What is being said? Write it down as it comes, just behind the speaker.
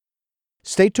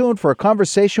Stay tuned for a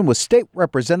conversation with State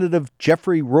Representative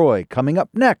Jeffrey Roy coming up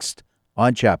next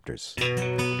on Chapters.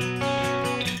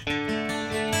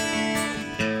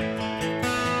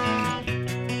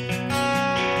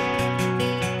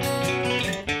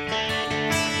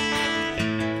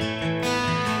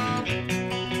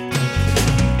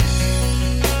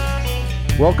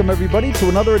 Welcome, everybody, to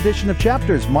another edition of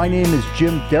Chapters. My name is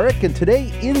Jim Derick, and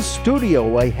today in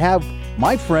studio I have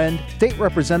my friend, State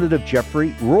Representative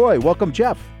Jeffrey Roy. Welcome,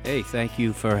 Jeff. Hey, thank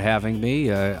you for having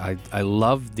me. I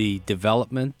love the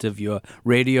development of your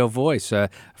radio voice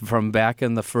from back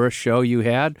in the first show you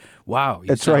had. Wow,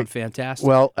 you sound fantastic.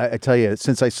 Well, I tell you,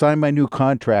 since I signed my new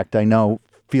contract, I now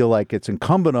feel like it's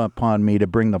incumbent upon me to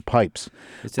bring the pipes.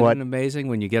 Isn't it amazing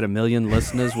when you get 1 million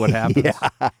listeners, what happens?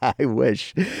 Yeah, I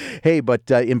wish. Hey, but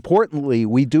importantly,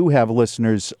 we do have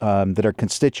listeners that are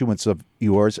constituents of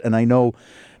yours, and I know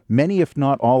many, if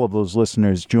not all of those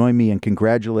listeners, join me in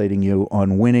congratulating you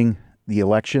on winning the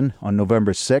election on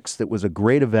November 6th. It was a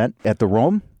great event at the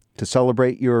Rome to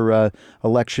celebrate your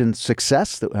election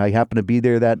success. I happened to be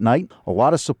there that night. A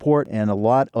lot of support and a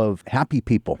lot of happy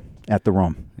people at the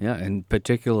Rome. Yeah, and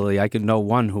particularly I could know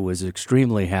one who was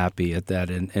extremely happy at that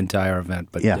entire event.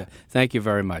 But thank you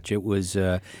very much. It was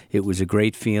a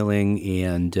great feeling,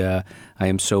 and I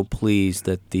am so pleased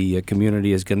that the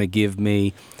community is going to give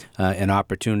me an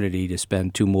opportunity to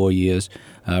spend 2 more years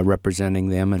representing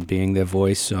them and being their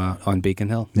voice on Beacon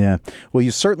Hill. Yeah, well,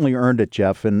 you certainly earned it,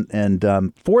 Jeff. And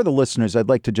for the listeners, I'd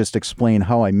like to just explain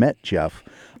how I met Jeff.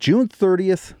 June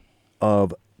 30th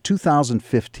of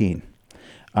 2015.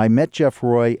 I met Jeff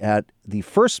Roy at the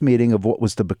first meeting of what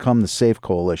was to become the SAFE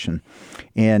Coalition.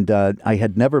 And I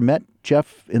had never met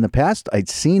Jeff in the past. I'd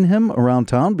seen him around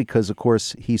town because, of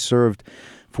course, he served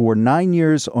for 9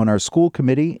 years on our school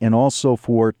committee and also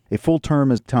for a full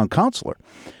term as town councilor.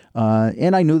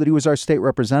 And I knew that he was our state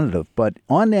representative. But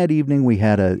on that evening, we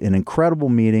had an incredible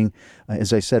meeting.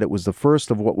 As I said, it was the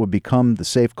first of what would become the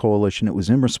SAFE Coalition. It was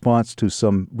in response to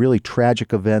some really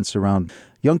tragic events around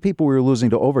young people we were losing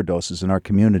to overdoses in our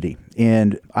community.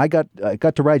 And I got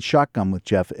to ride shotgun with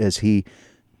Jeff as he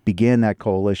began that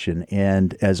coalition.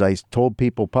 And as I told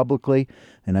people publicly,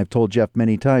 and I've told Jeff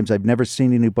many times, I've never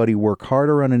seen anybody work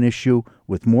harder on an issue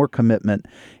with more commitment.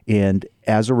 And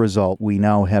as a result, we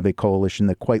now have a coalition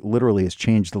that quite literally has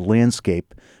changed the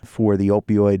landscape for the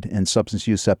opioid and substance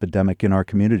use epidemic in our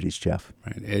communities, Jeff.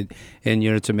 Right. And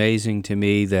it's amazing to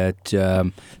me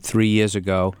that 3 years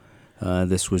ago,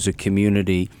 this was a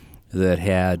community that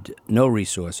had no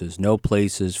resources, no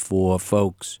places for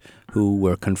folks who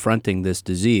were confronting this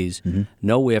disease,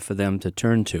 nowhere for them to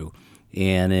turn to.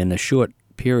 And in a short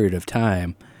period of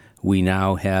time, we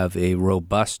now have a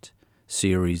robust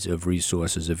series of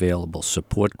resources available,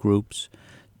 support groups,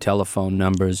 telephone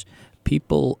numbers.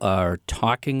 People are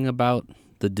talking about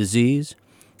the disease,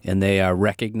 and they are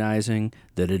recognizing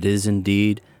that it is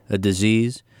indeed a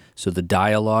disease. So the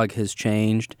dialogue has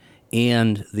changed,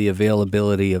 and the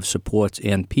availability of supports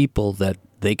and people that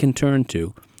they can turn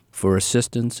to for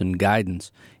assistance and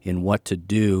guidance in what to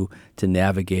do to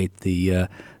navigate the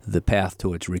path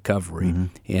towards recovery.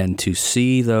 And to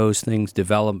see those things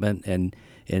development,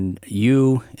 and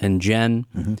you and Jen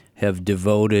have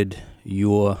devoted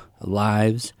your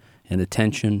lives and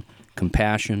attention,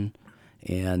 compassion,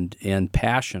 and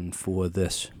passion for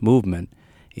this movement,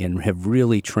 and have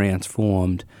really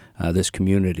transformed this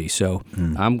community. So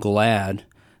I'm glad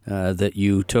that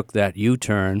you took that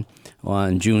U-turn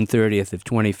on June 30th of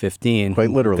 2015.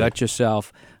 Quite literally. Got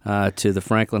yourself to the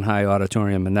Franklin High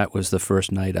Auditorium, and that was the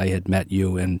first night I had met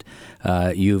you. And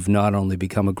you've not only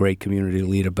become a great community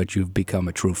leader, but you've become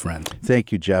a true friend.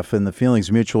 Thank you, Jeff. And the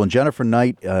feeling's mutual. And Jennifer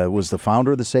Knight was the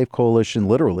founder of the SAFE Coalition.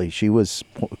 Literally, she was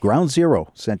ground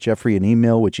zero, sent Jeffrey an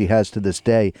email, which he has to this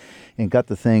day, and got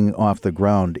the thing off the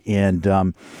ground.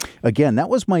 And again, that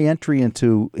was my entry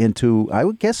into I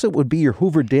would guess it would be your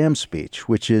Hoover Dam speech,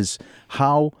 which is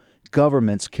how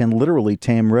governments can literally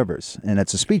tame rivers. And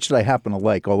it's a speech that I happen to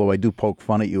like, although I do poke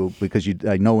fun at you because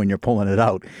I know when you're pulling it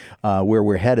out where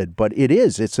we're headed. But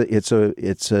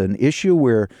it's an issue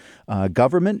where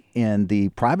government and the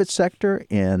private sector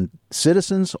and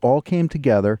citizens all came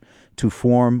together to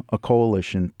form a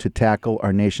coalition to tackle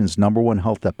our nation's number one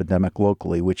health epidemic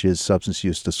locally, which is substance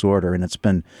use disorder. And it's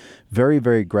been very,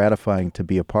 very gratifying to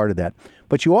be a part of that.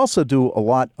 But you also do a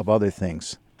lot of other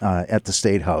things at the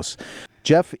State House.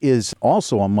 Jeff is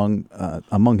also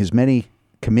among his many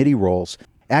committee roles,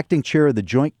 acting chair of the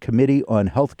Joint Committee on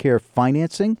Healthcare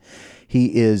Financing.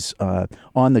 He is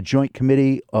on the Joint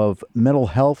Committee of Mental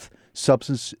Health,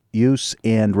 Substance Use,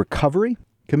 and Recovery.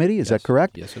 Committee. Is that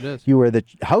correct? Yes, it is. You are the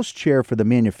House Chair for the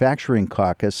Manufacturing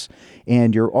Caucus,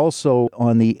 and you're also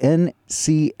on the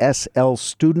NCSL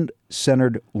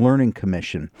Student-Centered Learning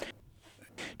Commission.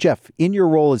 Jeff, in your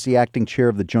role as the acting chair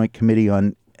of the Joint Committee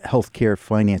on Healthcare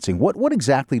Financing, what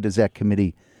exactly does that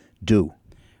committee do?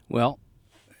 Well,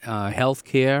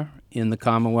 healthcare in the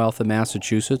Commonwealth of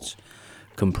Massachusetts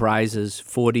comprises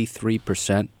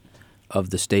 43% of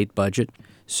the state budget.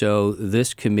 So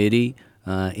this committee,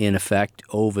 in effect,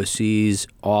 oversees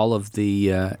all of the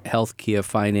healthcare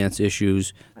finance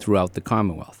issues throughout the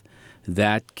Commonwealth.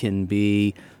 That can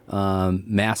be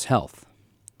mass health.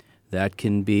 That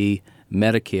can be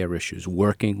Medicare issues,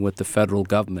 working with the federal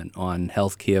government on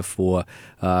health care for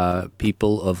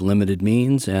people of limited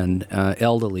means and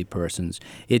elderly persons.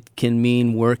 It can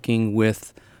mean working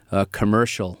with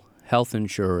commercial health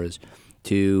insurers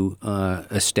to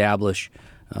establish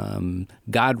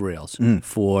guardrails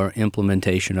for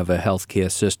implementation of a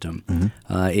healthcare system.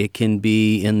 It can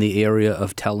be in the area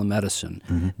of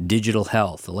telemedicine, digital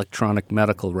health, electronic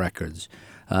medical records.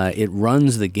 It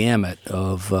runs the gamut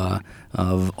of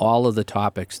all of the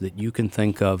topics that you can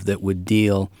think of that would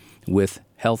deal with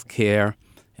health care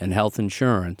and health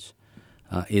insurance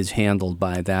is handled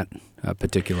by that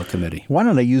particular committee. Why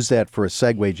don't I use that for a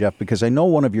segue, Jeff, because I know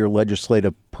one of your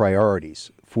legislative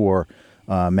priorities for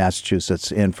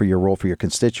Massachusetts and for your role for your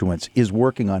constituents is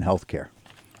working on health care.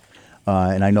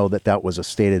 And I know that was a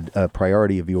stated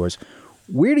priority of yours.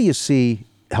 Where do you see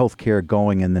health care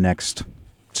going in the next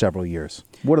several years?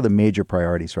 What are the major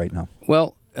priorities right now?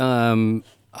 Well,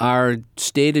 our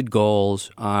stated goals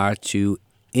are to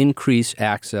increase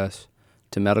access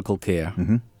to medical care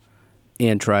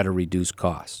and try to reduce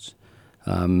costs.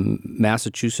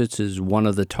 Massachusetts is one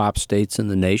of the top states in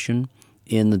the nation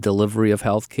in the delivery of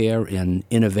health care and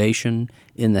innovation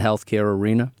in the healthcare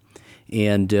arena.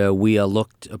 And we are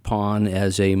looked upon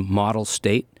as a model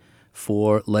state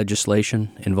for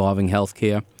legislation involving health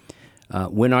care.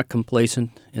 We're not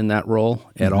complacent in that role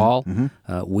at all.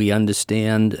 We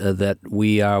understand that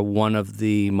we are one of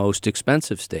the most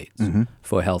expensive states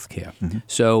for health care.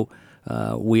 So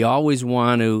we always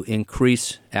want to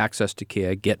increase access to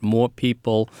care, get more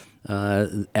people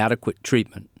adequate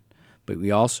treatment. But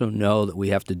we also know that we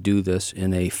have to do this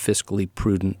in a fiscally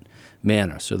prudent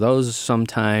manner. So those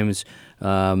sometimes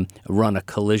run a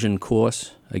collision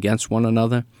course against one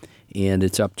another, and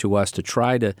it's up to us to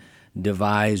try to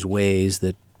devise ways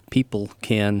that people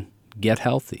can get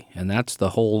healthy. And that's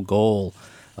the whole goal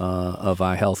of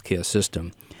our healthcare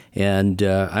system. And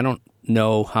I don't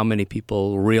know how many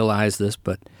people realize this,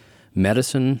 but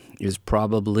medicine is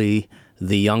probably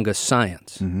the youngest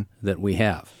science that we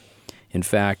have. In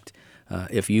fact,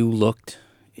 if you looked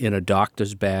in a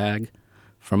doctor's bag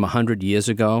from 100 years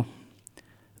ago,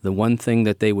 the one thing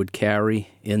that they would carry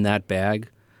in that bag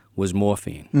was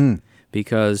morphine.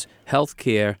 Because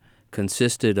healthcare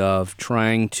consisted of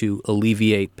trying to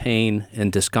alleviate pain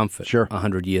and discomfort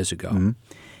 100 years ago.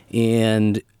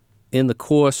 And in the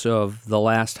course of the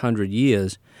last 100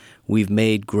 years, we've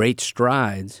made great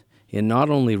strides in not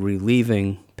only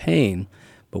relieving pain,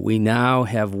 but we now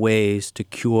have ways to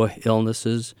cure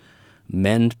illnesses,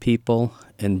 mend people,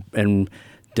 and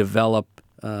develop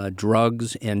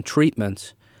drugs and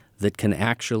treatments that can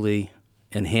actually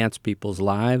enhance people's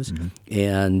lives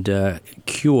and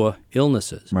cure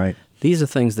illnesses. Right. These are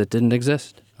things that didn't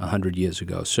exist 100 years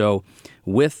ago. So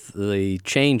with the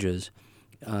changes,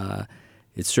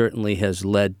 it certainly has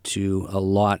led to a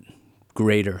lot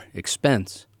greater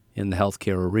expense in the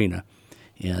healthcare arena.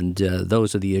 And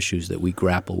those are the issues that we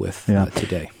grapple with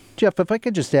today. Jeff, if I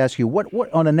could just ask you, what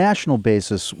on a national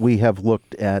basis, we have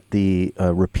looked at the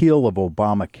repeal of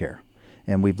Obamacare,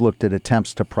 and we've looked at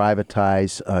attempts to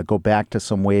privatize, go back to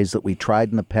some ways that we tried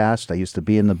in the past. I used to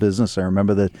be in the business. I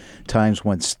remember the times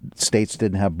when states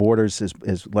didn't have borders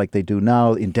as like they do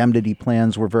now. Indemnity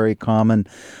plans were very common.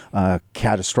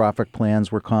 Catastrophic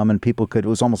plans were common. It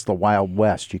was almost the Wild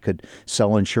West. You could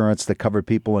sell insurance that covered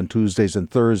people on Tuesdays and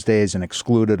Thursdays and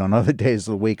excluded on other days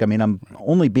of the week. I mean, I'm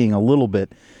only being a little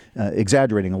bit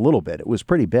exaggerating a little bit. It was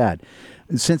pretty bad.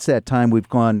 Since that time, we've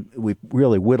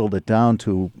really whittled it down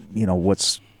to,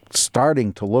 what's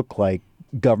starting to look like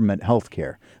government health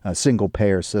care, a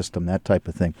single-payer system, that type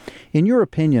of thing. In your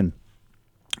opinion,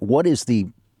 what is the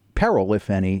peril, if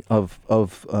any, of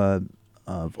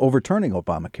overturning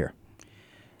Obamacare?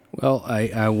 Well,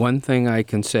 one thing I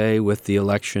can say with the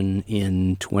election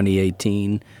in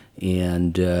 2018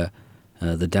 and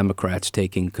the Democrats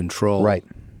taking control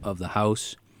of the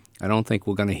House, I don't think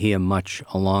we're going to hear much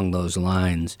along those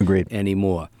lines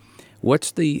anymore.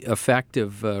 What's the effect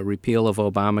of repeal of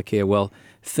Obamacare? Well,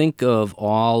 think of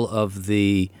all of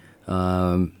the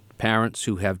parents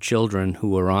who have children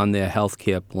who are on their health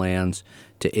care plans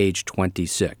to age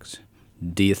 26.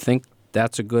 Do you think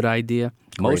that's a good idea?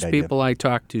 Most idea. people I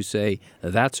talk to say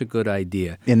that's a good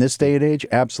idea. In this day and age,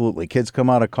 absolutely. Kids come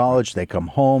out of college, they come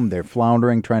home, they're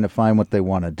floundering, trying to find what they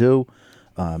want to do.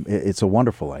 It's a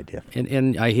wonderful idea.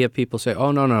 And I hear people say,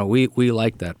 oh, no, we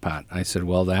like that part. I said,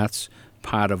 well, that's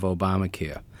part of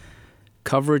Obamacare.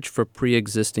 Coverage for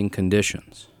pre-existing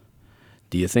conditions.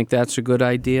 Do you think that's a good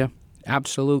idea?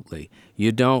 Absolutely.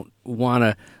 You don't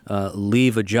want to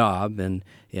leave a job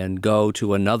and go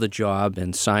to another job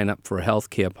and sign up for a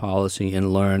health care policy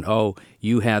and learn, oh,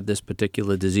 you had this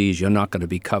particular disease. You're not going to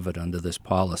be covered under this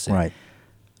policy. Right.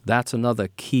 That's another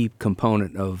key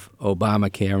component of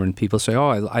Obamacare, and people say,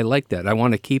 oh, I like that. I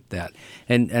want to keep that.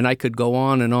 And I could go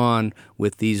on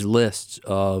with these lists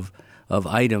of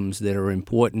items that are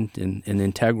important and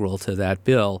integral to that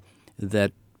bill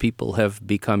that people have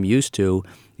become used to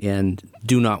and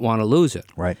do not want to lose it.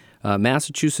 Right.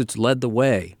 Massachusetts led the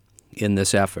way in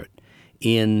this effort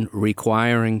in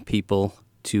requiring people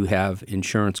to have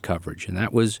insurance coverage, and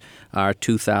that was our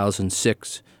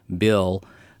 2006 bill.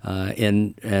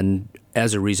 And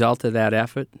as a result of that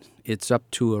effort, it's up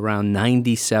to around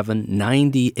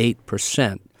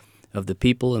 98% of the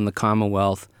people in the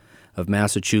Commonwealth of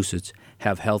Massachusetts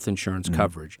have health insurance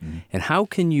coverage. Mm-hmm. And how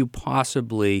can you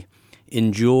possibly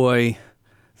enjoy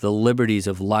the liberties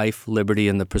of life, liberty,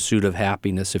 and the pursuit of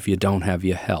happiness if you don't have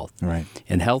your health? Right.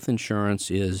 And health insurance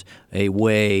is a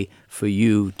way for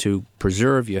you to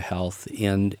preserve your health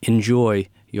and enjoy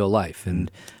your life. And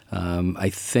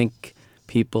I think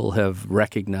people have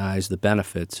recognized the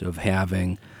benefits of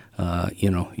having,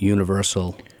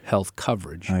 universal health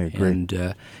coverage. I agree.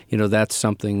 And, that's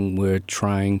something we're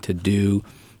trying to do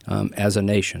as a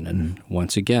nation. And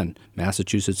once again,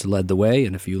 Massachusetts led the way.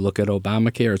 And if you look at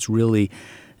Obamacare, it's really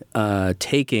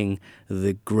taking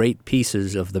the great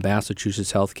pieces of the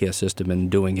Massachusetts healthcare system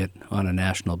and doing it on a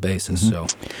national basis. So,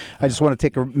 I just want to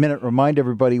take a minute to remind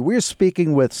everybody, we're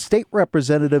speaking with State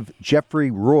Representative Jeffrey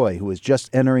Roy, who is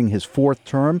just entering his fourth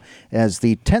term as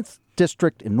the 10th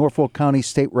District in Norfolk County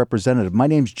State Representative. My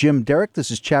name's Jim Derick.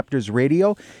 This is Chapters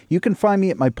Radio. You can find me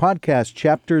at my podcast,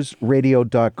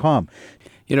 chaptersradio.com.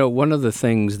 One of the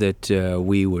things that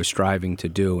we were striving to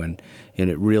do, and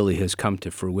it really has come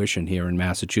to fruition here in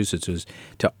Massachusetts, is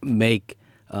to make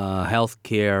health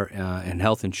care and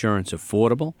health insurance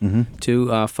affordable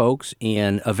to folks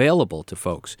and available to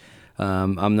folks.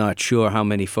 I'm not sure how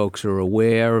many folks are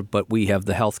aware, but we have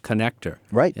the Health Connector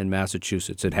in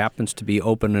Massachusetts. It happens to be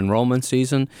open enrollment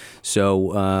season,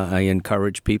 so I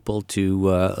encourage people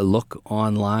to look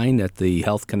online at the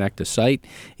Health Connector site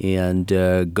and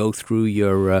go through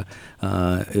your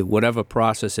whatever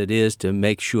process it is to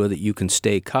make sure that you can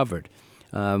stay covered.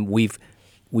 We've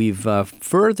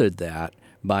furthered that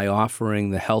by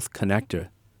offering the Health Connector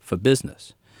for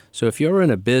business. So if you're in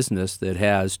a business that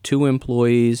has 2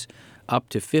 employees up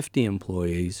to 50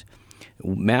 employees,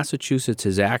 Massachusetts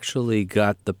has actually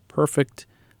got the perfect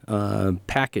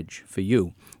package for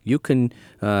you. You can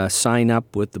sign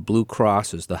up with the Blue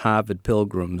Crosses, the Harvard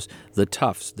Pilgrims, the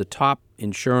Tufts. The top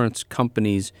insurance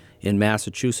companies in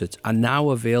Massachusetts are now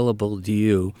available to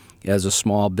you as a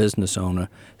small business owner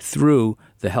through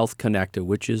the Health Connector,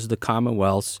 which is the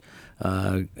Commonwealth's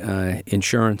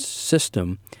insurance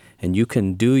system. And you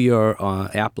can do your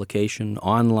application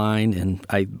online, and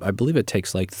I believe it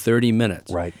takes like 30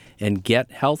 minutes. Right. And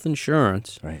get health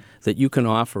insurance that you can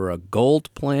offer a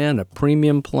gold plan, a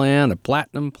premium plan, a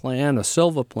platinum plan, a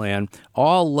silver plan,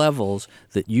 all levels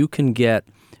that you can get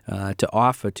to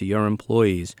offer to your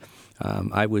employees.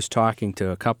 I was talking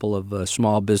to a couple of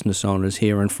small business owners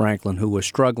here in Franklin who were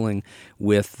struggling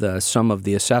with some of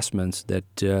the assessments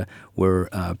that were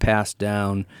passed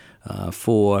down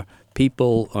for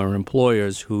people or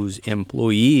employers whose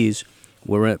employees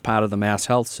were part of the Mass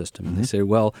Health system. And they say,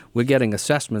 well, we're getting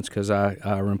assessments because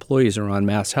our employees are on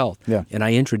Mass Health. Yeah. And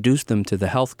I introduced them to the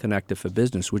Health Connector for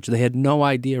Business, which they had no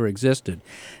idea existed.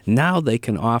 Now they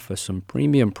can offer some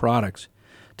premium products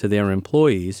to their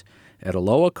employees at a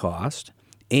lower cost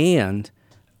and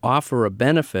offer a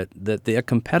benefit that their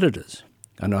competitors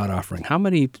are not offering. How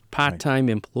many part-time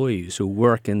employees who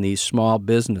work in these small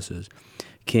businesses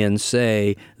can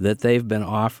say that they've been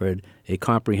offered a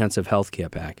comprehensive health care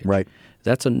package? Right.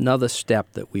 That's another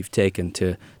step that we've taken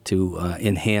to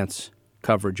enhance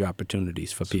coverage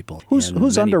opportunities for people.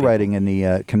 Who's underwriting in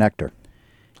the connector?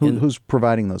 Who's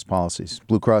providing those policies?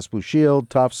 Blue Cross Blue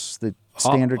Shield, Tufts, the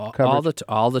standard coverage?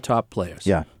 All the top players.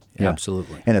 Yeah.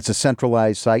 Absolutely. And it's a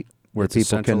centralized site where It's a people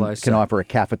centralized can site. offer a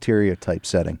cafeteria-type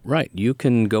setting. Right. You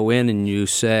can go in and you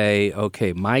say,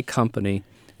 okay, my company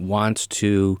wants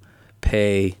to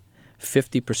pay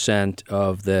 50%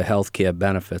 of the health care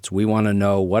benefits. We want to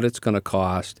know what it's going to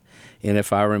cost. And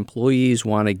if our employees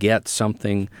want to get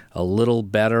something a little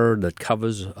better that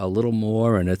covers a little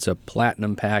more and it's a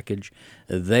platinum package,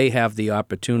 they have the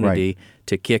opportunity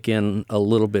to kick in a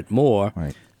little bit more.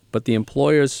 Right. But the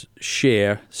employer's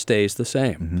share stays the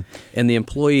same. And the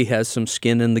employee has some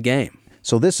skin in the game.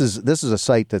 So this is a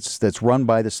site that's run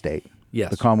by the state. Yes.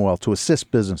 The Commonwealth, to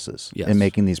assist businesses Yes. in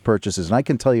making these purchases. And I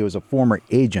can tell you as a former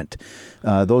agent,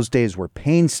 those days were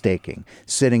painstaking,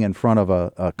 sitting in front of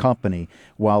a company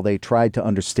while they tried to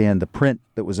understand the print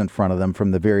that was in front of them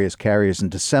from the various carriers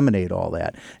and disseminate all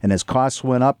that. And as costs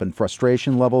went up and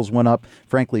frustration levels went up,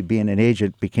 frankly, being an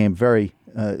agent became very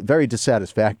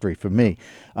dissatisfactory for me.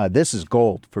 This is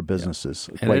gold for businesses,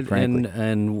 quite frankly.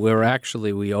 And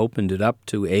we opened it up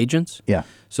to agents, Yeah.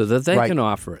 so that they can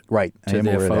offer it to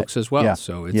their folks as well. Yeah.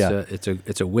 So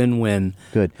it's a win-win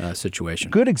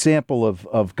situation. Good example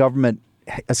of government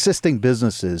assisting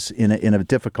businesses in a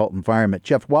difficult environment.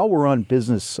 Jeff, while we're on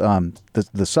business,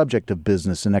 the subject of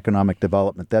business and economic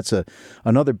development, that's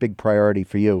another big priority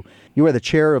for you. You are the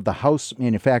chair of the House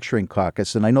Manufacturing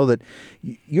Caucus, and I know that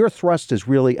your thrust is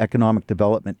really economic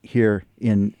development here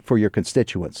for your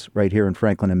constituents, right here in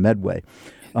Franklin and Medway.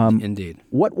 Indeed.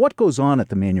 What goes on at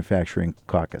the Manufacturing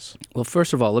Caucus? Well,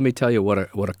 first of all, let me tell you what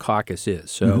a caucus is.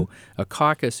 So a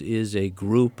caucus is a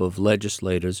group of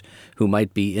legislators who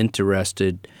might be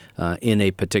interested in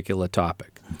a particular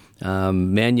topic.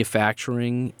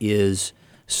 Manufacturing is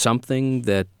something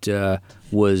that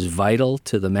was vital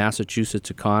to the Massachusetts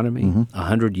economy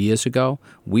 100 years ago.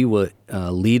 We were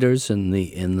leaders in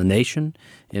the nation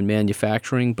in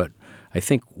manufacturing, but I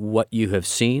think what you have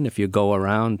seen, if you go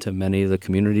around to many of the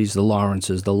communities, the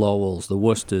Lawrences, the Lowells, the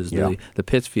Worcesters, the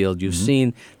Pittsfield, you've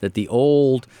seen that the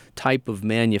old type of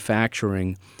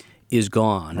manufacturing is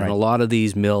gone, and a lot of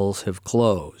these mills have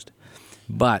closed.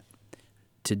 But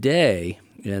today,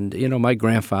 and my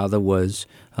grandfather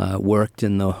worked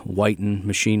in the Whiten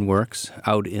Machine Works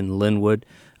out in Linwood.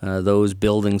 Those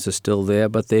buildings are still there,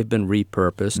 but they've been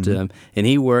repurposed. And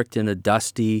he worked in a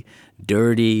dusty,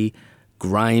 dirty,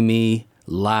 grimy,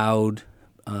 loud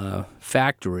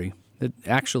factory that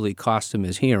actually cost him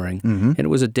his hearing, and it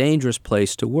was a dangerous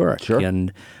place to work. Sure.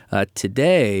 And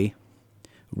today,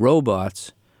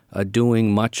 robots are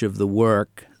doing much of the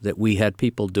work that we had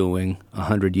people doing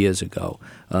 100 years ago,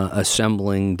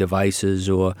 assembling devices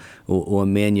or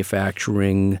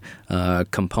manufacturing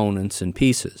components and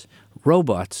pieces.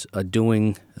 Robots are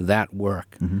doing that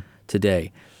work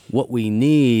today. What we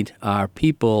need are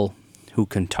people who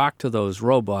can talk to those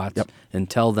robots and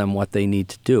tell them what they need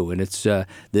to do. And it's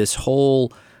this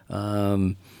whole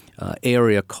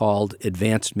area called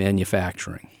advanced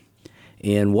manufacturing.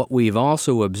 And what we've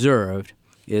also observed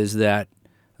is that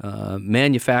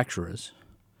manufacturers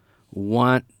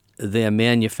want their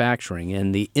manufacturing,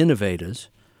 and the innovators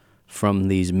from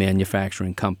these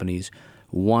manufacturing companies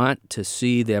want to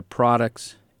see their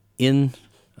products in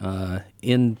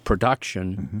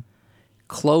production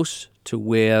close to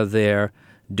where they're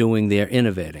doing their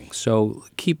innovating. So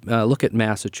look at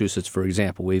Massachusetts, for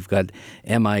example. We've got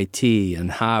MIT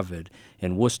and Harvard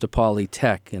and Worcester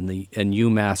Polytech and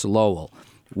UMass Lowell,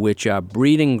 which are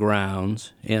breeding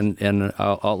grounds, and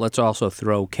let's also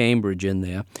throw Cambridge in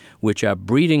there, which are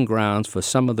breeding grounds for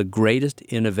some of the greatest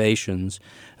innovations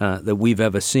that we've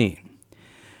ever seen.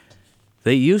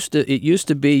 It used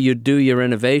to be you'd do your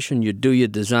innovation, you'd do your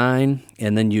design,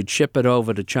 and then you'd ship it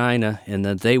over to China, and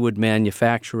then they would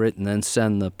manufacture it and then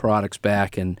send the products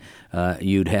back, and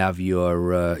you'd have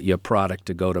your product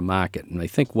to go to market. And I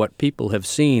think what people have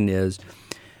seen is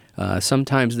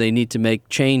sometimes they need to make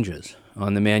changes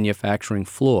on the manufacturing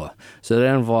floor. So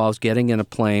that involves getting in a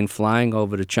plane, flying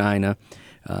over to China,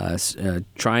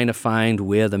 trying to find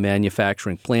where the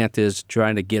manufacturing plant is,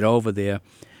 trying to get over there.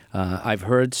 I've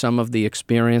heard some of the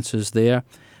experiences there.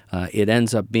 It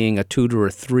ends up being a 2 to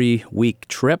 3 week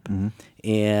trip,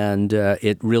 and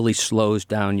it really slows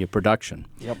down your production.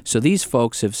 So these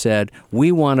folks have said,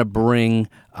 we want to bring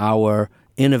our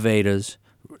innovators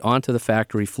onto the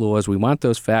factory floors. We want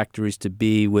those factories to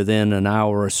be within an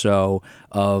hour or so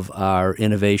of our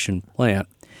innovation plant,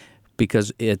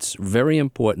 because it's very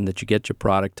important that you get your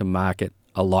product to market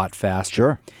a lot faster.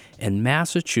 Sure. And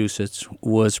Massachusetts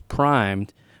was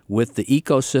primed with the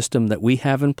ecosystem that we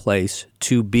have in place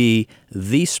to be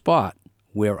the spot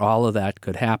where all of that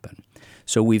could happen.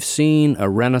 So we've seen a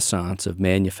renaissance of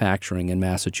manufacturing in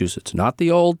Massachusetts, not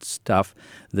the old stuff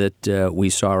that we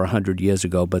saw 100 years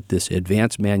ago, but this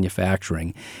advanced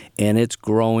manufacturing, and it's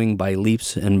growing by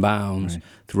leaps and bounds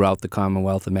throughout the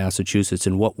Commonwealth of Massachusetts.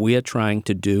 And what we are trying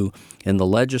to do in the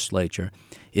legislature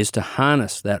is to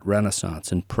harness that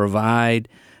renaissance and provide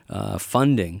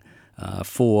funding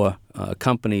for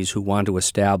companies who want to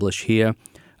establish here.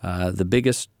 The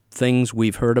biggest things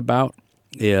we've heard about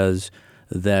is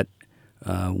that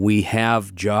we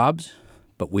have jobs,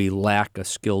 but we lack a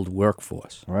skilled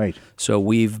workforce. Right. So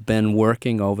we've been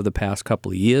working over the past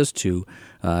couple of years to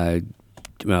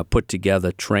put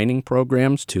together training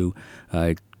programs to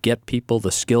get people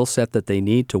the skill set that they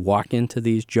need to walk into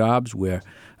these jobs. We're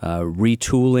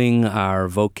retooling our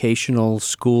vocational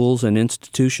schools and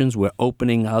institutions. We're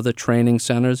opening other training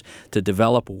centers to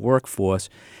develop a workforce.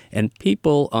 And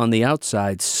people on the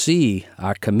outside see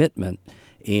our commitment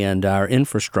and our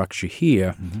infrastructure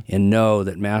here and know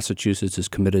that Massachusetts is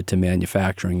committed to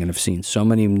manufacturing and have seen so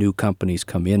many new companies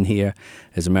come in here.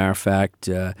 As a matter of fact,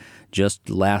 just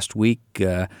last week,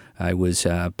 I was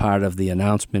part of the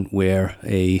announcement where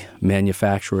a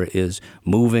manufacturer is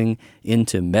moving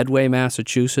into Medway,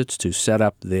 Massachusetts to set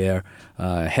up their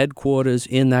headquarters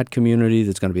in that community.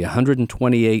 There's going to be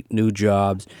 128 new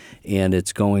jobs, and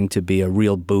it's going to be a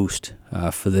real boost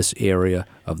for this area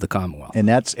of the Commonwealth. And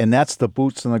that's the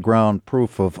boots on the ground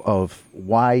proof of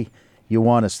why you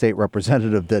want a state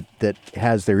representative that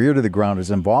has their ear to the ground,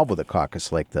 is involved with a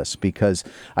caucus like this, because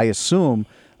I assume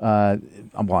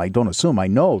I don't assume, I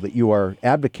know that you are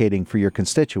advocating for your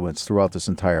constituents throughout this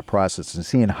entire process and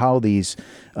seeing how these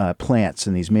plants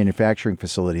and these manufacturing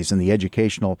facilities and the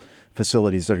educational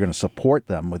facilities that are going to support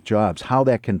them with jobs, how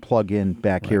that can plug in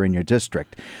back here in your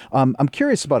district. I'm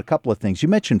curious about a couple of things. You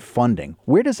mentioned funding.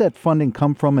 Where does that funding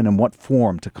come from, and in what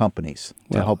form to companies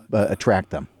to help attract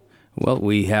them? Well,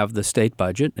 we have the state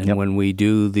budget, and when we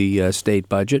do the state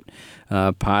budget,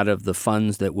 part of the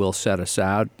funds that we'll set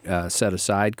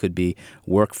aside could be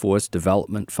workforce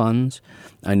development funds.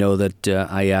 I know that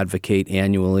I advocate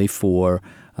annually for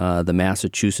the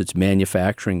Massachusetts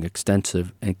Manufacturing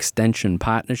Extension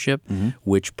Partnership,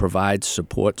 which provides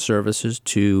support services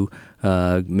to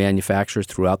manufacturers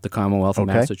throughout the Commonwealth of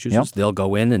Massachusetts. They'll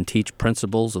go in and teach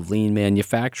principles of lean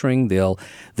manufacturing. They'll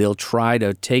try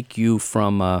to take you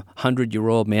from a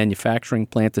 100-year-old manufacturing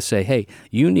plant to say, hey,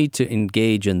 you need to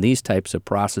engage in these types of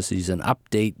processes and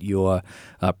update your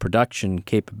production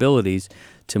capabilities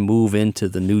to move into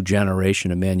the new generation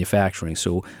of manufacturing.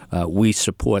 So we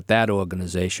support that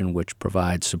organization, which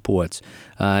provides supports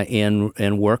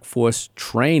and workforce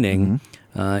training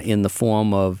in the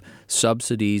form of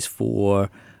subsidies for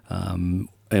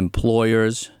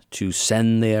employers to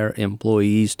send their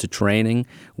employees to training.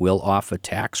 We'll offer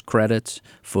tax credits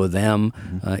for them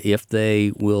if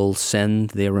they will send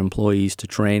their employees to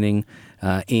training.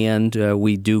 And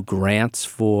we do grants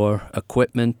for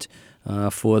equipment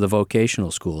for the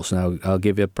vocational schools. Now, I'll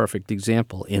give you a perfect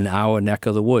example. In our neck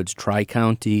of the woods,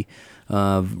 Tri-County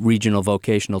Regional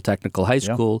Vocational Technical High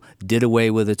School did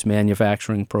away with its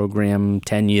manufacturing program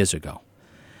 10 years ago.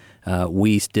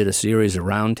 We did a series of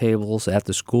roundtables at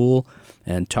the school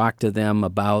and talked to them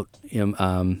about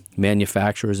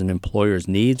manufacturers and employers'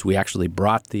 needs. We actually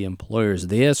brought the employers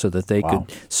there so that they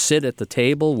could sit at the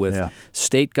table with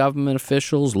state government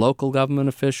officials, local government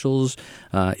officials,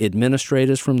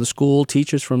 administrators from the school,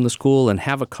 teachers from the school, and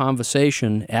have a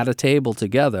conversation at a table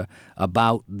together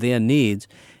about their needs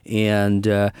and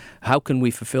how can we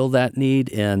fulfill that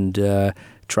need. And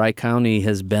Tri-County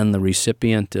has been the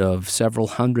recipient of several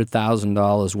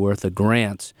 $100,000 worth of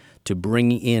grants to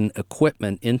bring in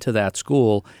equipment into that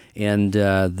school. And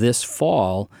this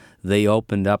fall, they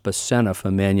opened up a Center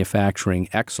for Manufacturing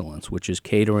Excellence, which is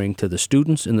catering to the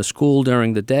students in the school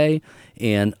during the day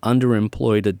and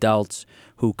underemployed adults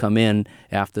who come in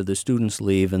after the students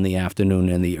leave in the afternoon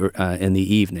and in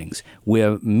the evenings.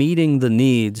 We're meeting the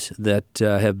needs that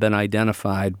have been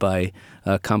identified by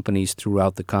companies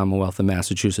throughout the Commonwealth of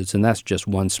Massachusetts, and that's just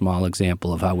one small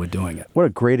example of how we're doing it. What a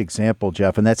great example,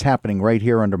 Jeff, and that's happening right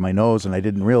here under my nose, and I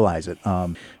didn't realize it.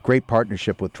 Great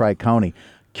partnership with Tri-County.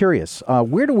 Curious,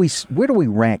 where do we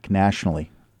rank nationally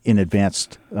in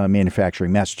advanced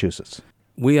manufacturing, Massachusetts?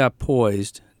 We are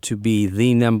poised to be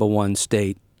the number one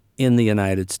state in the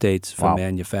United States for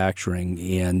manufacturing,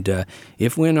 and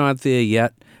if we're not there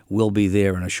yet, we'll be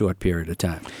there in a short period of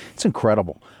time. It's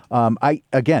incredible. I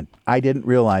didn't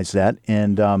realize that,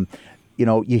 and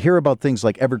you hear about things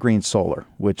like Evergreen Solar,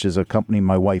 which is a company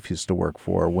my wife used to work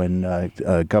for when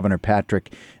Governor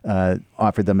Patrick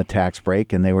offered them a tax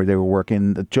break, and they were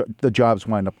working. The jobs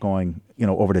wind up going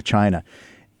over to China.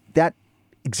 That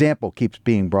example keeps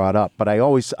being brought up, but I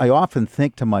often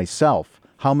think to myself,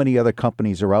 how many other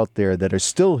companies are out there that are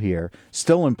still here,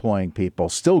 still employing people,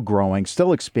 still growing,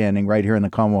 still expanding right here in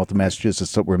the Commonwealth of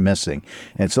Massachusetts that we're missing.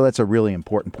 And so that's a really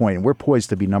important point. And we're poised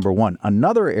to be number one.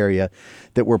 Another area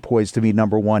that we're poised to be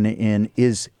number one in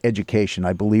is education.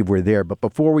 I believe we're there. But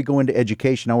before we go into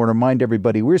education, I want to remind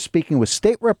everybody we're speaking with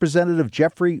State Representative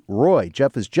Jeffrey Roy.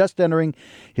 Jeff is just entering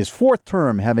his fourth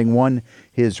term, having won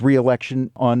his re-election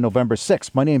on November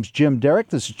 6th. My name's Jim Derick.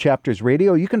 This is Chapters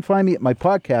Radio. You can find me at my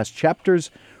podcast,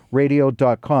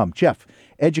 chaptersradio.com. Jeff,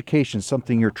 education is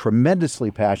something you're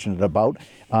tremendously passionate about.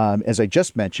 As I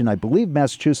just mentioned, I believe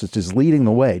Massachusetts is leading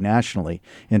the way nationally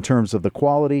in terms of the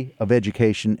quality of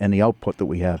education and the output that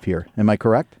we have here. Am I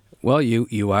correct? Well,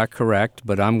 you are correct,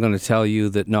 but I'm going to tell you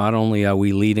that not only are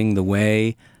we leading the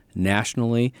way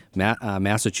nationally,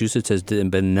 Massachusetts has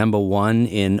been number one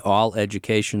in all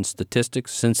education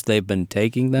statistics since they've been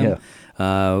taking them.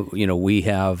 Yeah. We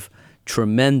have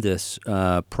tremendous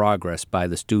progress by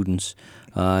the students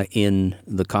in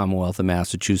the Commonwealth of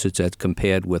Massachusetts as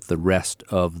compared with the rest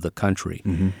of the country.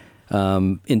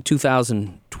 Mm-hmm. In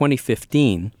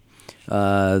 2015,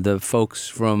 the folks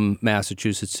from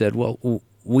Massachusetts said, well,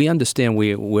 we understand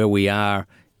where we are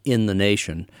in the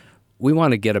nation. We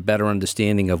want to get a better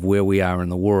understanding of where we are in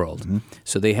the world. Mm-hmm.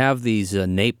 So they have these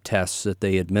NAEP tests that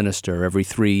they administer every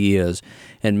 3 years,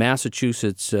 and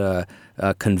Massachusetts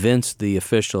convinced the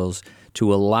officials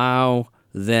to allow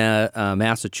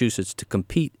Massachusetts to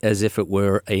compete as if it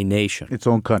were a nation. Its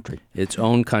own country. Its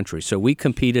own country. So we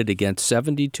competed against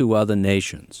 72 other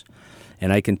nations.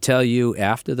 And I can tell you,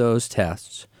 after those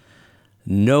tests,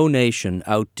 no nation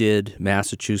outdid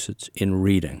Massachusetts in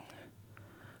reading.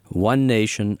 One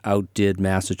nation outdid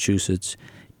Massachusetts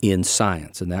in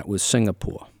science, and that was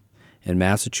Singapore. And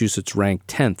Massachusetts ranked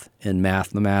 10th in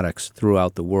mathematics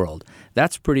throughout the world.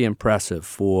 That's pretty impressive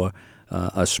for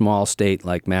a small state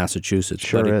like Massachusetts.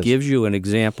 Sure but it is. gives you an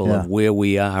example of where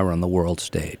we are on the world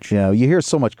stage. Yeah, you hear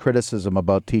so much criticism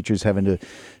about teachers having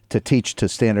to teach to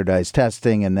standardized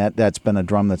testing, and that's been a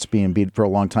drum that's being beat for a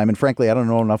long time. And frankly, I don't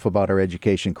know enough about our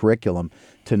education curriculum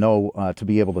to know to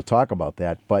be able to talk about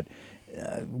that. But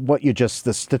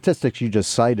the statistics you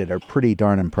just cited are pretty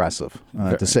darn impressive,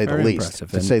 to say the least.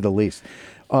 To say the least.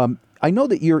 I know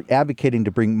that you're advocating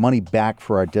to bring money back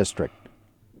for our district.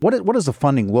 What does the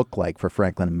funding look like for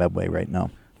Franklin and Medway right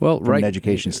now? Well, from an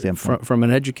education standpoint. From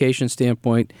an education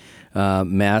standpoint,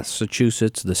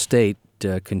 Massachusetts, the state,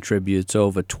 contributes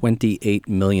over $28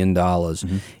 million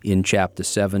in Chapter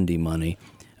 70 money.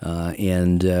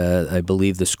 And I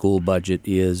believe the school budget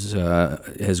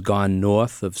has gone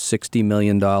north of $60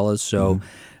 million. So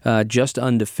just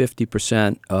under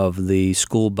 50% of the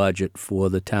school budget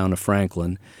for the town of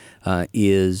Franklin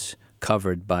is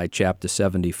covered by Chapter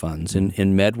 70 funds.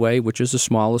 In Medway, which is a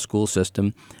smaller school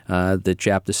system, the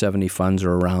Chapter 70 funds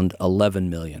are around $11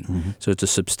 million. Mm-hmm. So it's a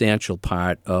substantial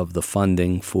part of the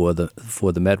funding for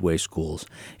the Medway schools.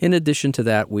 In addition to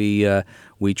that,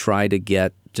 we try to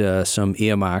get some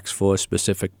earmarks for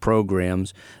specific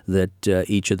programs that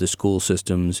each of the school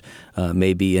systems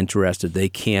may be interested. They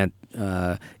can't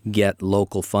get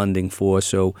local funding for,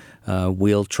 so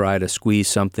we'll try to squeeze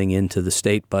something into the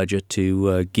state budget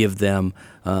to give them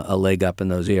a leg up in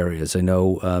those areas. I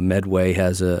know Medway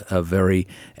has a very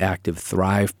active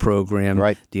Thrive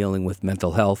program dealing with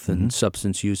mental health and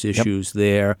substance use issues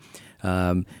there.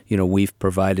 We've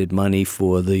provided money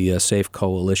for the Safe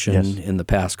Coalition in the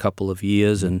past couple of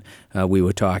years, and we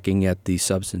were talking at the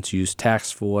Substance Use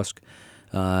Task Force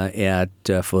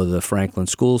for the Franklin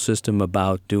school system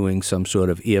about doing some sort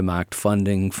of earmarked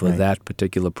funding for that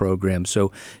particular program.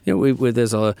 So,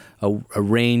 there's a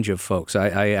range of folks.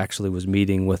 I actually was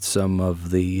meeting with some of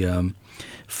the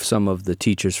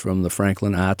teachers from the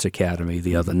Franklin Arts Academy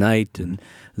the other night, and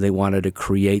they wanted to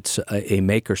create a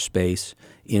makerspace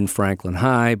in Franklin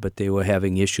High, but they were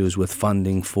having issues with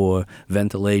funding for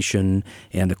ventilation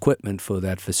and equipment for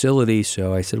that facility.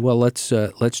 So I said, well, let's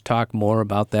talk more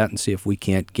about that and see if we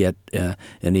can't get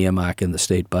an earmark in the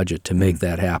state budget to make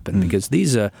that happen. Because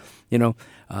these are,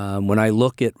 when I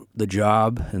look at the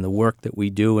job and the work that we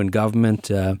do in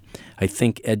government, I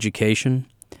think education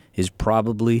is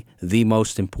probably the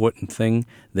most important thing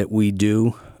that we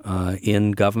do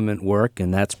in government work,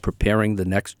 and that's preparing the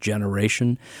next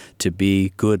generation to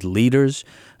be good leaders,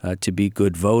 to be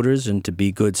good voters, and to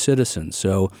be good citizens.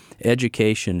 So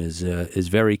education is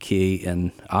very key,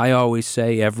 and I always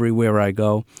say everywhere I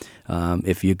go,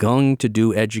 if you're going to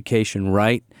do education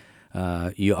right,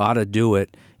 you ought to do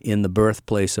it in the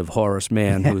birthplace of Horace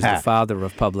Mann, who's the father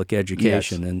of public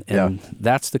education. And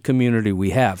that's the community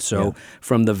we have. So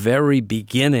from the very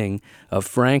beginning of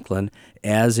Franklin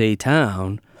as a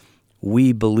town,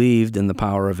 we believed in the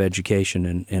power of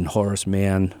education, and Horace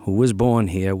Mann, who was born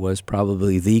here, was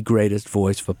probably the greatest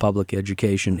voice for public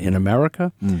education in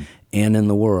America and in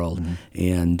the world.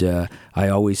 And I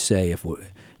always say,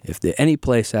 if there any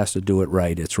place has to do it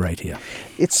right, it's right here.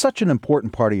 It's such an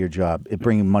important part of your job,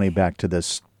 bringing money back to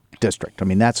this district. I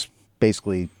mean, that's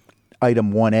basically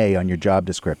item 1A on your job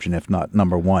description, if not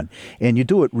number one. And you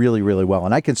do it really, really well.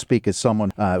 And I can speak as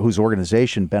someone whose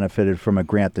organization benefited from a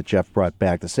grant that Jeff brought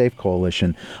back, the SAFE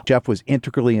Coalition. Jeff was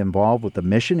integrally involved with the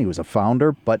mission. He was a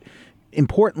founder, but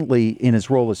importantly, in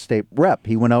his role as state rep,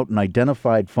 he went out and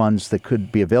identified funds that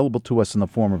could be available to us in the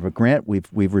form of a grant.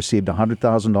 We've received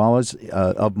 $100,000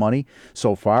 of money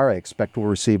so far. I expect we'll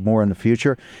receive more in the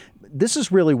future. This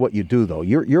is really what you do, though.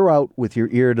 You're out with your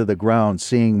ear to the ground,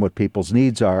 seeing what people's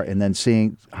needs are, and then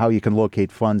seeing how you can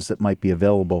locate funds that might be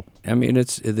available. I mean,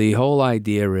 it's the whole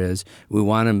idea is we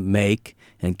want to make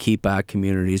and keep our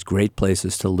communities great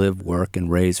places to live, work,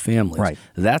 and raise families. Right.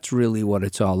 That's really what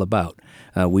it's all about.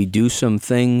 We do some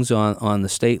things on the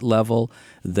state level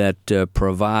that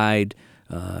provide,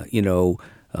 an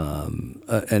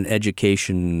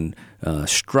education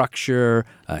structure,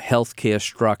 a healthcare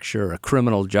structure, a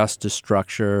criminal justice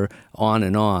structure, on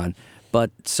and on.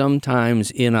 But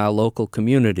sometimes in our local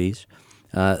communities,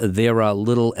 there are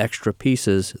little extra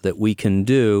pieces that we can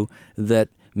do that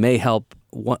may help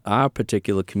our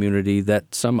particular community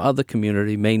that some other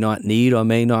community may not need or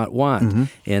may not want.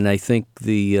 And I think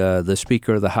the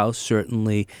Speaker of the House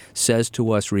certainly says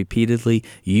to us repeatedly,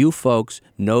 you folks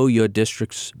know your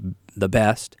districts the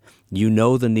best. You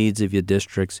know the needs of your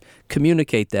districts.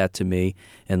 Communicate that to me,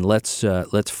 and let's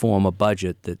form a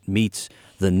budget that meets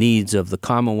the needs of the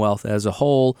Commonwealth as a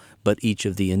whole, but each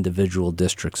of the individual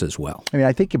districts as well. I mean,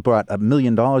 I think you brought $1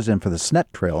 million in for the SNET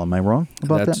Trail. Am I wrong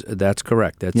about that? That's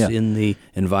correct. That's in the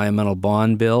environmental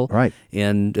bond bill. Right.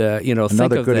 And another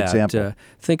think of good that. example.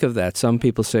 Think of that. Some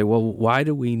people say, "Well, why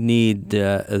do we need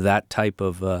that type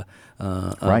of a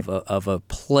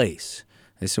place?"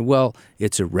 I said, "Well,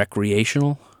 it's a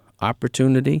recreational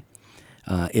opportunity.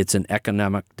 It's an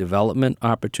economic development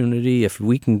opportunity. If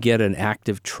we can get an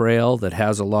active trail that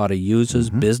has a lot of users,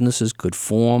 businesses could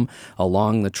form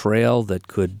along the trail that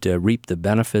could reap the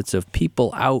benefits of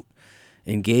people out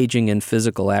engaging in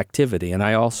physical activity." And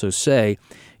I also say,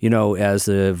 as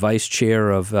the vice chair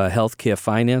of healthcare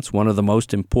finance, one of the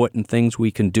most important things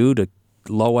we can do to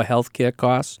lower healthcare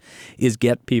costs is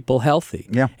get people healthy.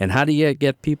 Yeah. And how do you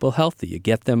get people healthy? You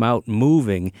get them out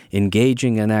moving,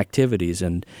 engaging in activities,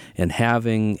 and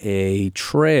having a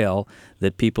trail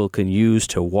that people can use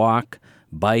to walk,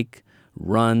 bike,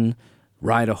 run,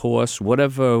 ride a horse,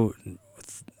 whatever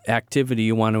activity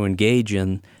you want to engage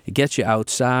in. It gets you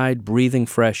outside, breathing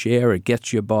fresh air. It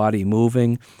gets your body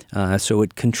moving. So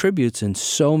it contributes in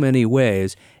so many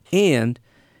ways, and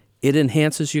it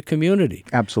enhances your community.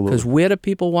 Absolutely. Because where do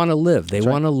people want to live? They That's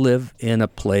right. want to live in a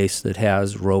place that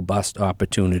has robust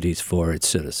opportunities for its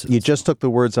citizens. You just took the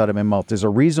words out of my mouth. There's a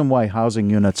reason why housing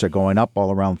units are going up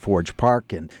all around Forge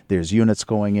Park, and there's units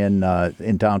going in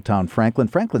downtown Franklin.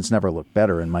 Franklin's never looked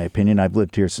better, in my opinion. I've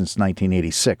lived here since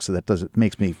 1986, so that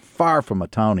makes me far from a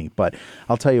townie. But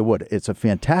I'll tell you what, it's a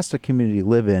fantastic community to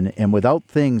live in, and without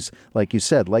things, like you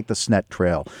said, like the SNET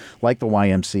Trail, like the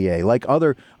YMCA, like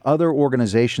other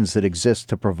organizations that exist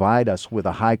to provide us with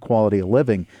a high quality of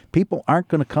living, people aren't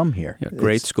going to come here. Yeah,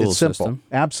 great school it's simple. system.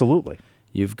 Absolutely.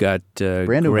 You've got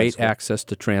great access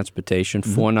to transportation.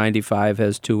 495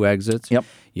 has 2 exits. Yep.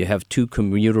 You have 2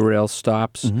 commuter rail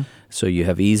stops, so you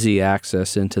have easy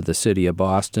access into the city of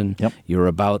Boston. Yep. You're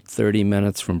about 30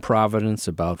 minutes from Providence,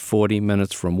 about 40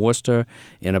 minutes from Worcester,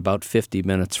 and about 50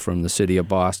 minutes from the city of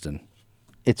Boston.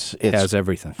 It has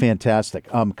everything. Fantastic.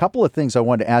 A couple of things I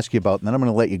wanted to ask you about, and then I'm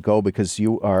going to let you go because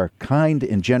you are kind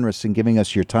and generous in giving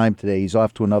us your time today. He's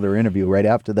off to another interview right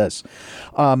after this.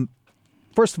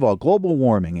 First of all, global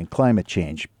warming and climate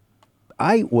change.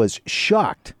 I was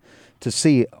shocked to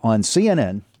see on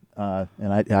CNN,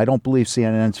 and I don't believe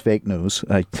CNN's fake news.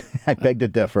 I beg to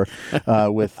differ.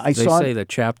 They say that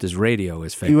Chapters Radio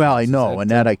is fake well, news. I know,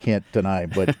 and that I can't deny,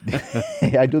 but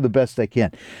I do the best I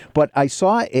can. But I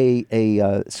saw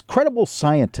a credible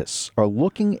scientists are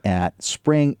looking at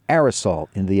spraying aerosol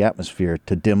into the atmosphere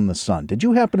to dim the sun. Did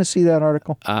you happen to see that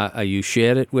article? You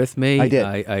shared it with me. I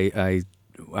did.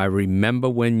 I remember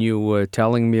when you were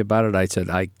telling me about it, I said,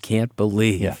 I can't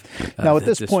believe. Yeah. Now, at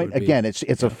this point, again,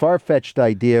 it's a far-fetched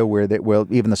idea where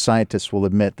even the scientists will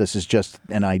admit this is just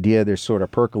an idea they're sort of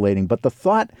percolating. But the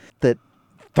thought that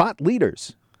thought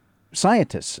leaders,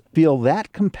 scientists, feel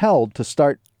that compelled to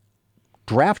start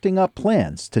drafting up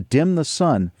plans to dim the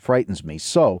sun frightens me.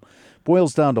 So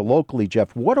boils down to locally,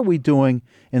 Jeff, what are we doing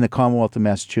in the Commonwealth of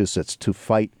Massachusetts to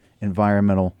fight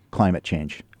environmental climate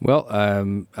change? Well,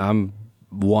 I'm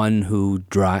one who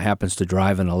happens to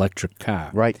drive an electric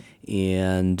car. Right.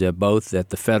 And both at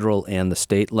the federal and the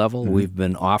state level, we've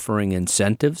been offering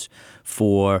incentives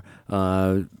for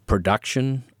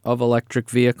production of electric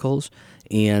vehicles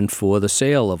and for the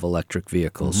sale of electric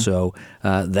vehicles. So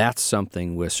that's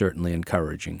something we're certainly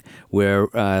encouraging. We're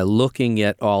looking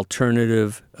at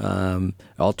alternatives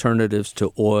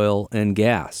to oil and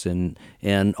gas,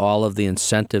 and all of the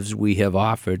incentives we have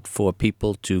offered for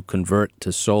people to convert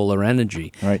to solar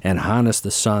energy and harness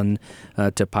the sun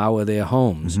to power their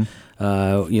homes.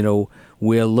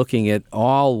 We're looking at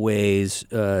all ways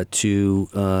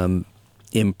to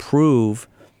improve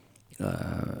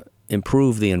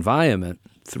the environment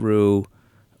through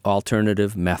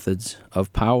alternative methods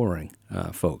of powering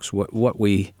folks. What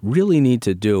we really need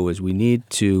to do is we need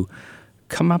to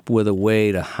come up with a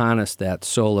way to harness that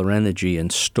solar energy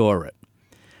and store it.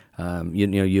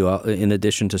 In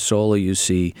addition to solar, you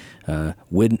see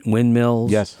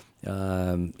windmills. Yes.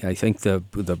 I think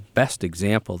the best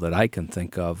example that I can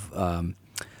think of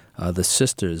the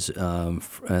sisters and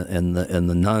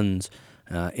the nuns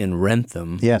in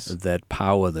Wrentham that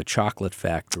power the chocolate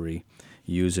factory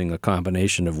using a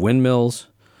combination of windmills,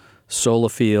 solar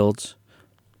fields,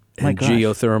 and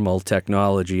geothermal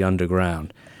technology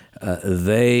underground.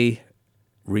 They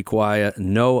require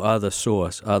no other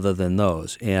source other than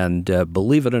those. And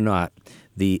believe it or not,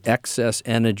 the excess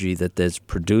energy that is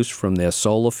produced from their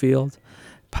solar field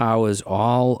powers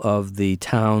all of the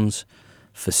town's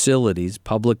facilities,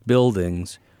 public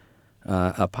buildings,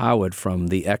 are powered from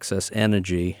the excess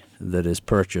energy that is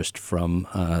purchased from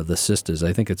the sisters.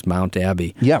 I think it's Mount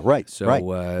Abbey. Yeah, right. So,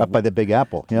 up by the Big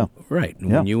Apple. Yeah. Right.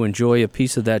 When you enjoy a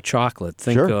piece of that chocolate,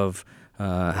 think of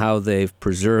how they've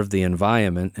preserved the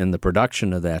environment and the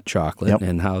production of that chocolate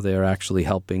and how they're actually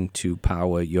helping to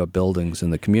power your buildings in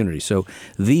the community. So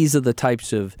these are the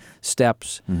types of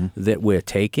steps that we're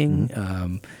taking.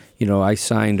 I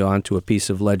signed on to a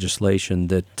piece of legislation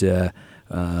that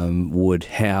would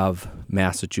have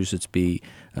Massachusetts be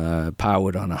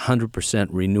powered on 100%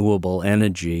 renewable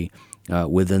energy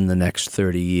within the next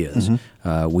 30 years.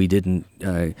 We didn't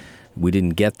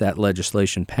get that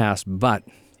legislation passed, but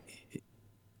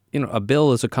a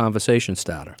bill is a conversation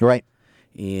starter. Right.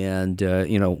 And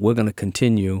we're going to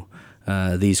continue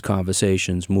these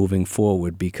conversations moving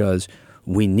forward because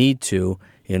we need to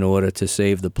in order to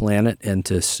save the planet and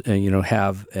to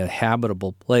have a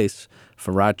habitable place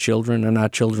for our children and our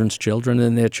children's children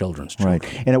and their children's children.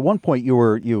 Right. And at one point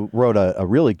you wrote a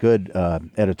really good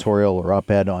editorial or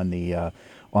op-ed on the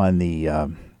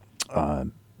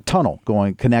tunnel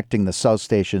connecting the South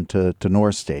Station to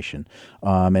North Station.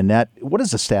 And what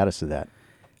is the status of that?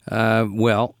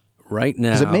 Well, right now,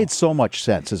 because it made so much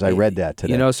sense as I read that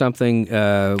today. You know something?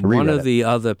 One of the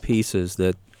other pieces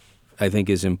that I think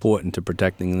is important to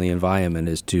protecting the environment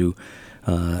is to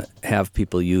have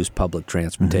people use public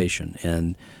transportation.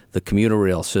 And the commuter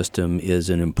rail system is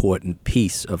an important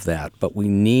piece of that. But we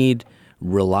need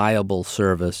reliable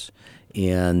service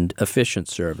and efficient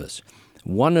service.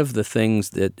 One of the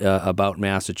things that about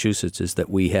Massachusetts is that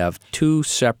we have two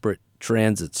separate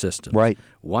transit systems. Right.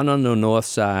 One on the north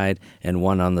side and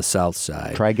one on the south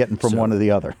side. Try getting from one to the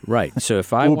other. Right. So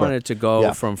if I wanted to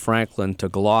go from Franklin to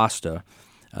Gloucester,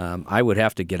 I would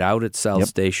have to get out at South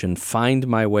Station, find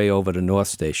my way over to North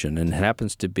Station, and it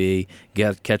happens to be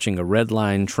catching a red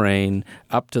line train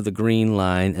up to the green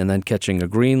line and then catching a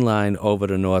green line over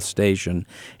to North Station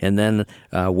and then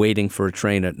waiting for a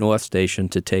train at North Station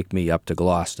to take me up to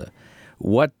Gloucester.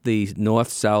 What the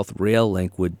north-south rail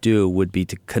link would do would be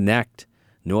to connect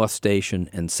North Station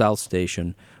and South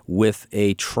Station with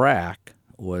a track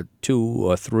or 2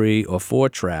 or 3 or 4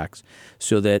 tracks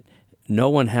so that no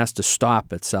one has to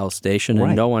stop at South Station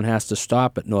and no one has to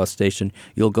stop at North Station.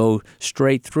 You'll go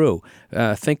straight through.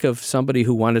 Think of somebody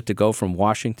who wanted to go from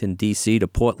Washington, D.C. to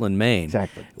Portland, Maine.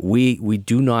 Exactly. We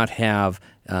do not have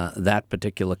that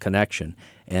particular connection.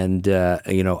 And,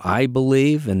 I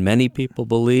believe, and many people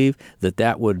believe,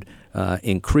 that would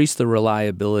increase the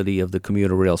reliability of the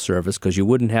commuter rail service because you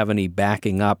wouldn't have any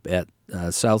backing up at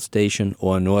South Station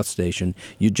or North Station.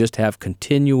 You just have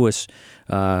continuous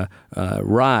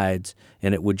rides,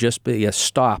 and it would just be a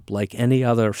stop like any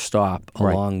other stop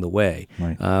along the way.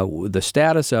 Right. The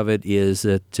status of it is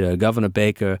that Governor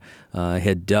Baker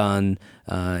had done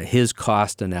his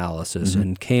cost analysis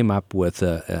and came up with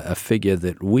a figure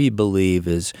that we believe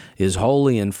is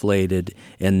wholly inflated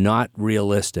and not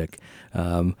realistic.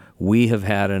 We have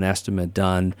had an estimate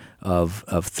done of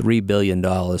 $3 billion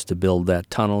to build that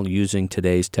tunnel using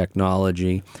today's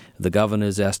technology. The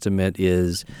governor's estimate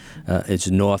is it's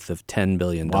north of $10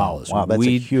 billion. Wow, that's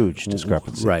a huge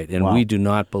discrepancy. Right, and we do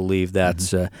not believe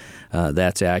that's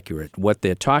accurate. What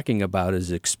they're talking about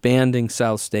is expanding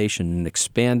South Station and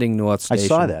expanding North Station. I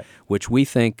saw that. Which we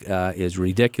think is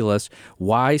ridiculous.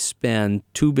 Why spend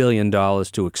 $2 billion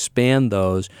to expand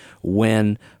those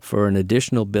when for an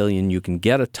additional $1 billion you can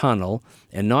get a tunnel,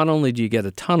 and not only do you get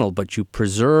a tunnel, but you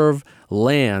preserve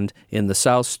land in the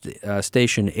South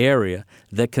Station area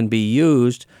that can be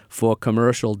used for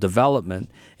commercial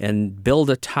development and build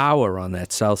a tower on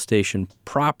that South Station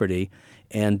property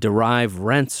and derive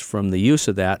rents from the use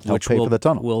of that, which will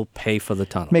pay for the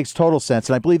tunnel. Makes total sense.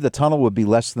 And I believe the tunnel would be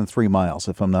less than 3 miles,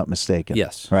 if I'm not mistaken.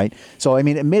 Yes. Right? So, I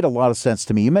mean, it made a lot of sense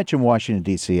to me. You mentioned Washington,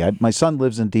 D.C. My son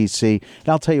lives in D.C., and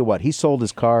I'll tell you what, he sold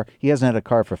his car. He hasn't had a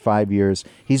car for 5 years.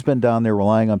 He's been down there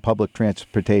relying on public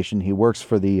transportation. He works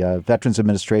for the Veterans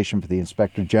Administration, for the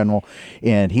Inspector General,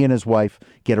 and he and his wife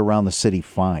get around the city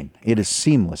fine. It is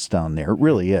seamless down there. It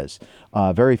really is.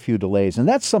 Very few delays. And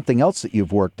that's something else that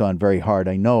you've worked on very hard,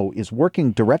 I know, is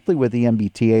working directly with the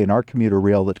MBTA and our commuter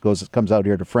rail that comes out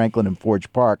here to Franklin and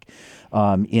Forge Park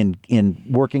in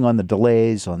working on the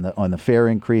delays, on the fare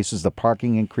increases, the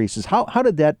parking increases. How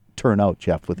did that turn out,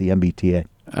 Jeff, with the MBTA?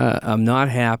 I'm not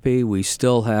happy. We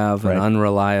still have an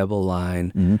unreliable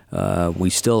line. Mm-hmm. We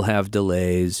still have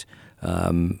delays.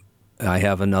 I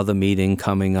have another meeting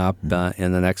coming up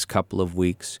in the next couple of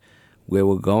weeks where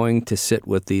we're going to sit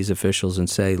with these officials and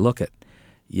say, look,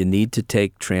 you need to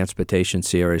take transportation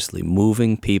seriously.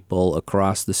 Moving people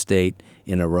across the state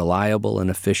in a reliable and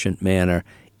efficient manner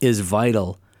is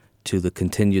vital to the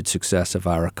continued success of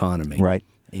our economy. Right.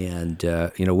 And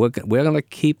we're going to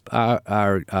keep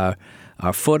our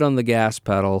foot on the gas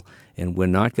pedal, and we're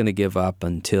not going to give up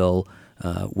until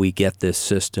we get this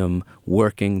system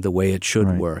working the way it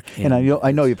should work. And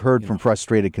I know you've heard from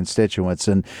frustrated constituents,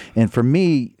 and for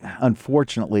me,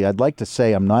 unfortunately, I'd like to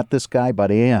say I'm not this guy, but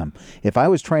I am. If I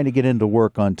was trying to get into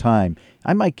work on time,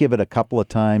 I might give it a couple of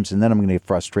times, and then I'm going to get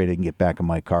frustrated and get back in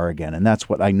my car again. And that's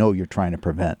what I know you're trying to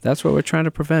prevent. That's what we're trying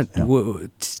to prevent. Yeah.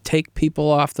 Take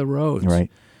people off the roads. Right.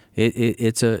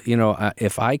 It's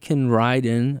if I can ride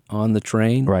in on the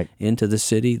train into the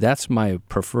city, that's my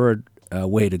preferred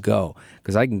way to go,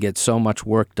 because I can get so much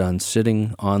work done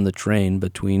sitting on the train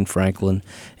between Franklin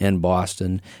and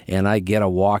Boston, and I get a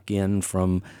walk in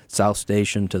from South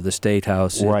Station to the State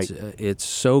House. Right. It's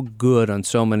so good on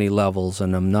so many levels,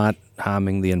 and I'm not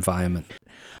harming the environment.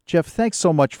 Jeff, thanks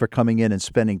so much for coming in and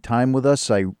spending time with us.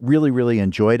 I really, really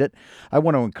enjoyed it. I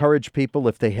want to encourage people,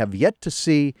 if they have yet to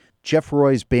see Jeff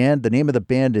Roy's band, the name of the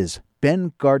band is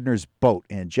Ben Gardner's Boat,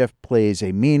 and Jeff plays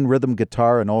a mean rhythm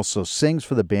guitar and also sings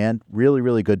for the band. Really,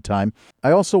 really good time.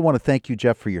 I also want to thank you,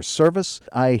 Jeff, for your service.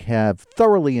 I have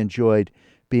thoroughly enjoyed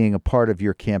being a part of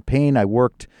your campaign. I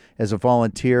worked as a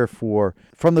volunteer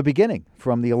from the beginning,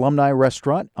 from the alumni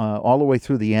restaurant all the way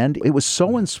through the end. It was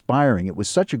so inspiring. It was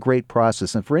such a great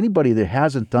process. And for anybody that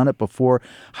hasn't done it before,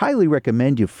 highly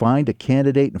recommend you find a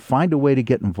candidate and find a way to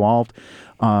get involved.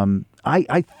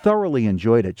 I thoroughly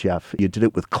enjoyed it, Jeff. You did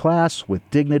it with class, with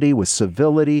dignity, with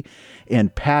civility,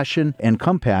 and passion and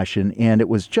compassion, and it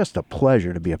was just a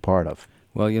pleasure to be a part of.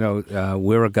 Well,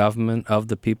 we're a government of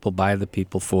the people, by the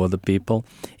people, for the people,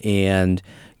 and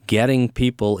getting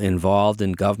people involved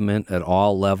in government at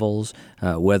all levels,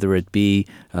 whether it be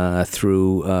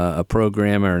through a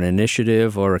program or an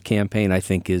initiative or a campaign, I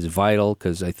think is vital,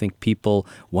 because I think people,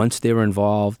 once they're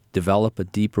involved, develop a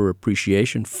deeper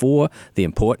appreciation for the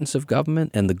importance of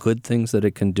government and the good things that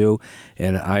it can do.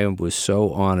 And I was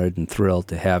so honored and thrilled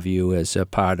to have you as a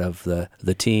part of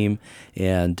the team,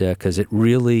 and because it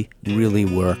really, really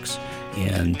works.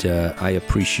 And I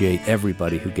appreciate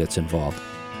everybody who gets involved.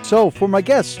 So for my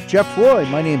guest, Jeff Roy,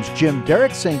 my name's Jim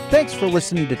Derick, saying thanks for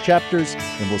listening to Chapters,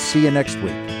 and we'll see you next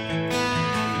week.